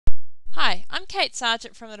Hi, I'm Kate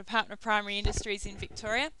Sargent from the Department of Primary Industries in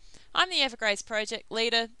Victoria. I'm the EverGraze project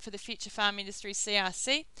leader for the Future Farm Industry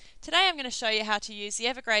CRC. Today I'm going to show you how to use the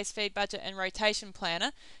EverGraze feed budget and rotation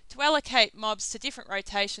planner to allocate mobs to different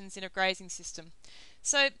rotations in a grazing system.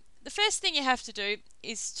 So the first thing you have to do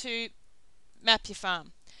is to map your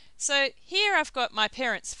farm. So here I've got my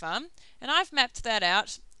parents' farm and I've mapped that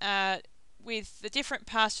out with the different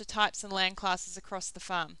pasture types and land classes across the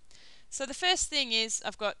farm. So the first thing is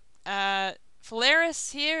I've got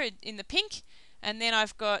Phalaris here in the pink, and then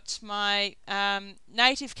I've got my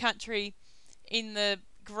native country in the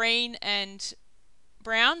green and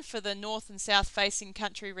brown for the north and south facing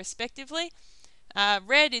country respectively.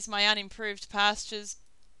 Red is my unimproved pastures,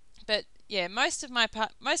 but yeah, most of my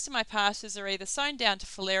pastures are either sown down to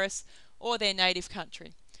Phalaris or their native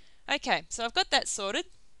country. Okay, so I've got that sorted.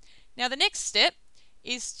 Now the next step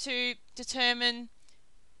is to determine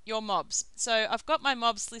your mobs. So I've got my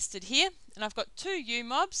mobs listed here, and I've got two ewe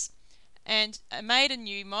mobs and a maiden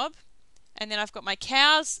ewe mob, and then I've got my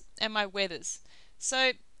cows and my wethers.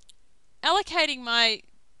 So allocating my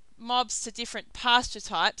mobs to different pasture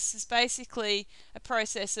types is basically a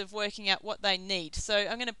process of working out what they need. So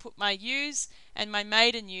I'm going to put my ewes and my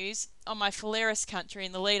maiden ewes on my Phalaris country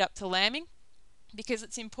in the lead up to lambing, because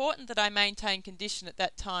it's important that I maintain condition at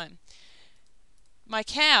that time. My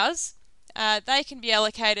cows, they can be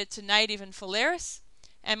allocated to native and Phalaris,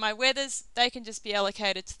 and my wethers, they can just be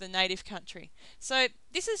allocated to the native country. So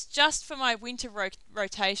this is just for my winter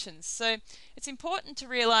rotations. So it's important to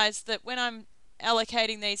realise that when I'm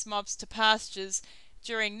allocating these mobs to pastures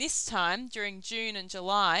during this time, during June and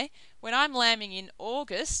July, when I'm lambing in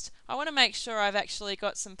August, I want to make sure I've actually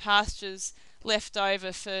got some pastures left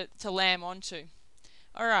over to lamb onto.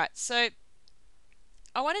 Alright, so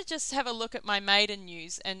I want to just have a look at my maiden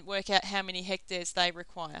ewes and work out how many hectares they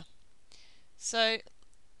require. So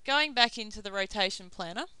going back into the rotation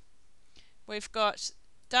planner, we've got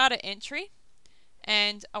data entry,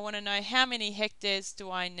 and I want to know how many hectares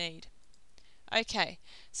do I need. Okay,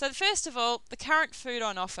 so first of all, the current food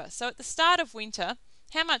on offer. So at the start of winter,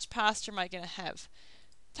 how much pasture am I going to have?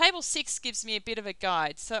 Table 6 gives me a bit of a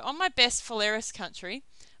guide. So on my best Phalaris country,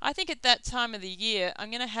 I think at that time of the year I'm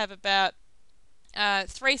going to have about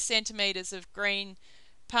 3 centimetres of green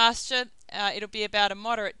pasture. It'll be about a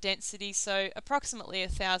moderate density, so approximately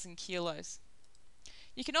 1,000 kilos.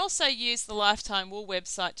 You can also use the Lifetime Wool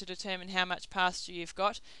website to determine how much pasture you've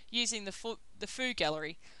got using the Foo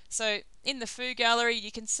Gallery. So in the Foo Gallery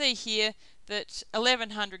you can see here that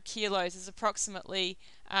 1,100 kilos is approximately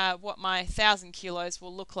what my 1,000 kilos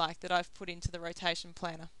will look like that I've put into the rotation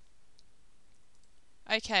planner.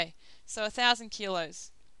 Okay, so 1,000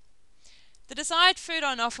 kilos. The desired food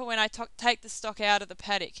on offer when I take the stock out of the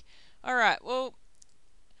paddock. Alright, well,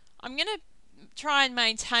 I'm going to try and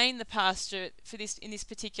maintain the pasture for in this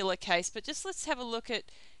particular case, but just let's have a look at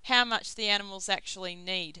how much the animals actually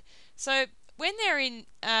need. So when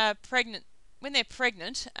they're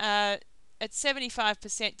pregnant at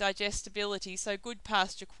 75% digestibility, so good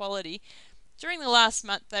pasture quality, during the last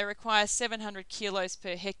month they require 700 kilos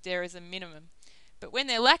per hectare as a minimum. But when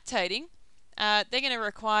they're lactating, they're going to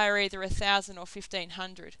require either 1,000 or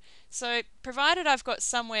 1,500. So provided I've got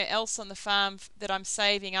somewhere else on the farm that I'm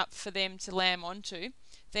saving up for them to lamb onto,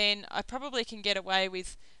 then I probably can get away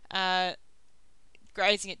with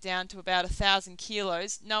grazing it down to about 1,000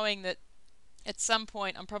 kilos, knowing that at some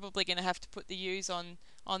point I'm probably going to have to put the ewes on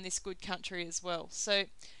this good country as well. So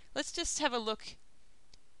let's just have a look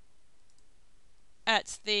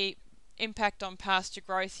at the impact on pasture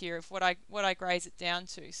growth here of what I graze it down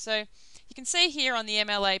to. So you can see here on the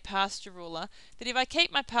MLA pasture ruler that if I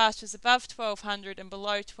keep my pastures above 1,200 and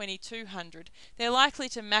below 2,200, they're likely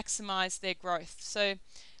to maximise their growth. So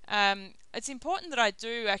it's important that I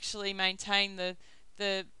do actually maintain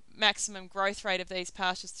the maximum growth rate of these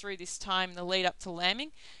pastures through this time in the lead up to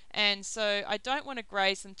lambing, and so I don't want to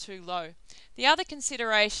graze them too low. The other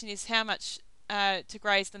consideration is how much to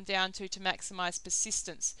graze them down to maximise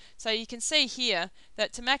persistence. So you can see here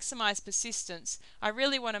that to maximise persistence, I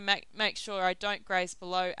really want to make sure I don't graze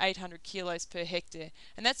below 800 kilos per hectare,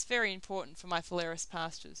 and that's very important for my Phalaris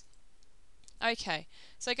pastures. Okay,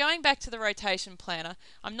 so going back to the rotation planner,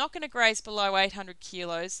 I'm not going to graze below 800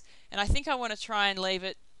 kilos, and I think I want to try and leave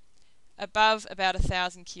it above about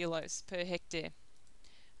 1,000 kilos per hectare.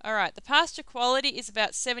 Alright, the pasture quality is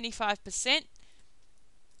about 75%,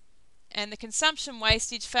 and the consumption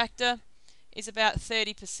wastage factor is about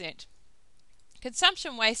 30%.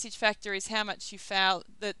 Consumption wastage factor is how much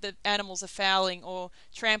the animals are fouling or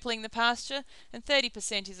trampling the pasture, and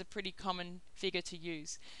 30% is a pretty common figure to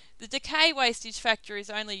use. The decay wastage factor is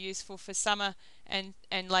only useful for summer and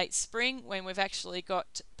late spring, when we've actually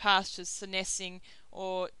got pastures senescing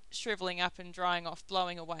or shriveling up and drying off,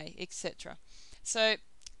 blowing away, etc. So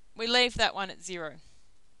we leave that one at 0.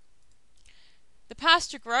 The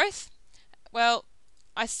pasture growth, well,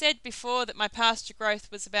 I said before that my pasture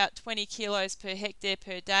growth was about 20 kilos per hectare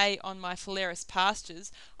per day on my phalaris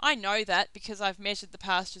pastures. I know that because I've measured the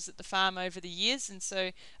pastures at the farm over the years, and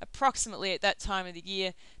so approximately at that time of the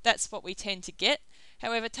year, that's what we tend to get.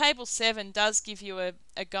 However, Table 7 does give you a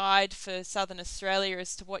guide for Southern Australia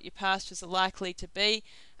as to what your pastures are likely to be.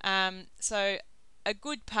 So a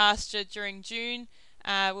good pasture during June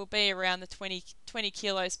will be around the 20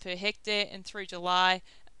 kilos per hectare, and through July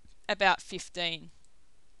about 15.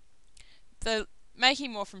 The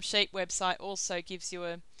Making More from Sheep website also gives you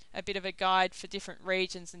a bit of a guide for different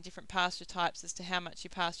regions and different pasture types as to how much your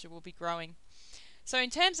pasture will be growing. So in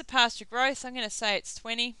terms of pasture growth, I'm going to say it's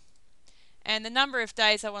 20. And the number of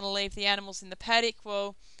days I want to leave the animals in the paddock,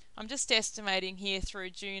 well, I'm just estimating here through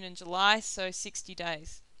June and July, so 60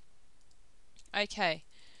 days. Okay,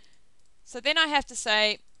 so then I have to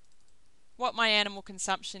say what my animal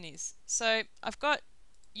consumption is. So I've got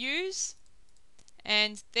ewes,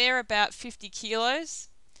 and they're about 50 kilos,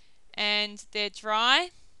 and they're dry,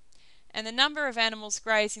 and the number of animals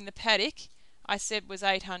grazing the paddock I said was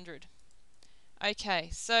 800. Okay,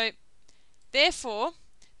 so therefore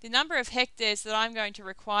the number of hectares that I'm going to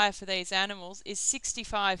require for these animals is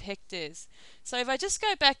 65 hectares. So if I just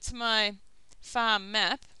go back to my farm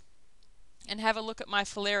map and have a look at my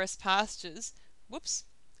phalaris pastures, I'm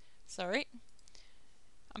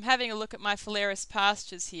having a look at my phalaris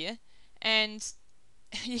pastures here, and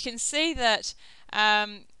you can see that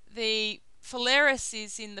the phalaris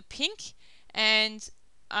is in the pink, and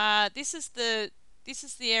this is the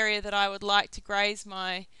area that I would like to graze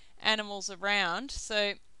my animals around.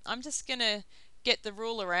 So I'm just going to get the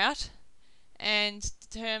ruler out and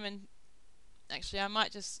determine, actually I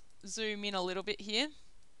might just zoom in a little bit here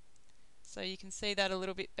so you can see that a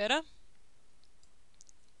little bit better.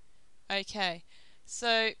 Okay,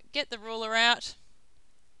 so get the ruler out,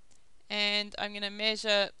 and I'm going to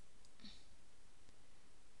measure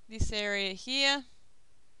this area here,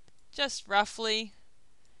 just roughly.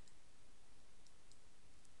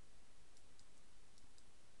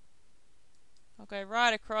 I'll go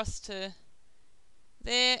right across to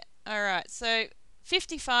there. Alright, so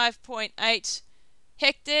 55.8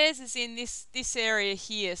 hectares is in this area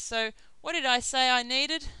here. So what did I say I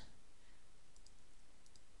needed?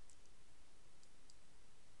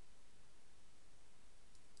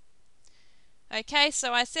 Okay,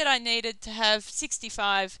 so I said I needed to have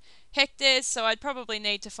 65 hectares, so I'd probably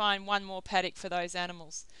need to find one more paddock for those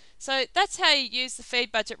animals. So that's how you use the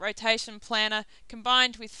feed budget rotation planner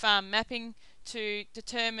combined with farm mapping to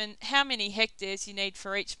determine how many hectares you need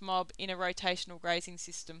for each mob in a rotational grazing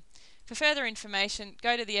system. For further information,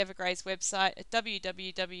 go to the EverGraze website at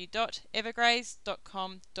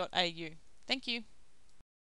www.evergraze.com.au. Thank you.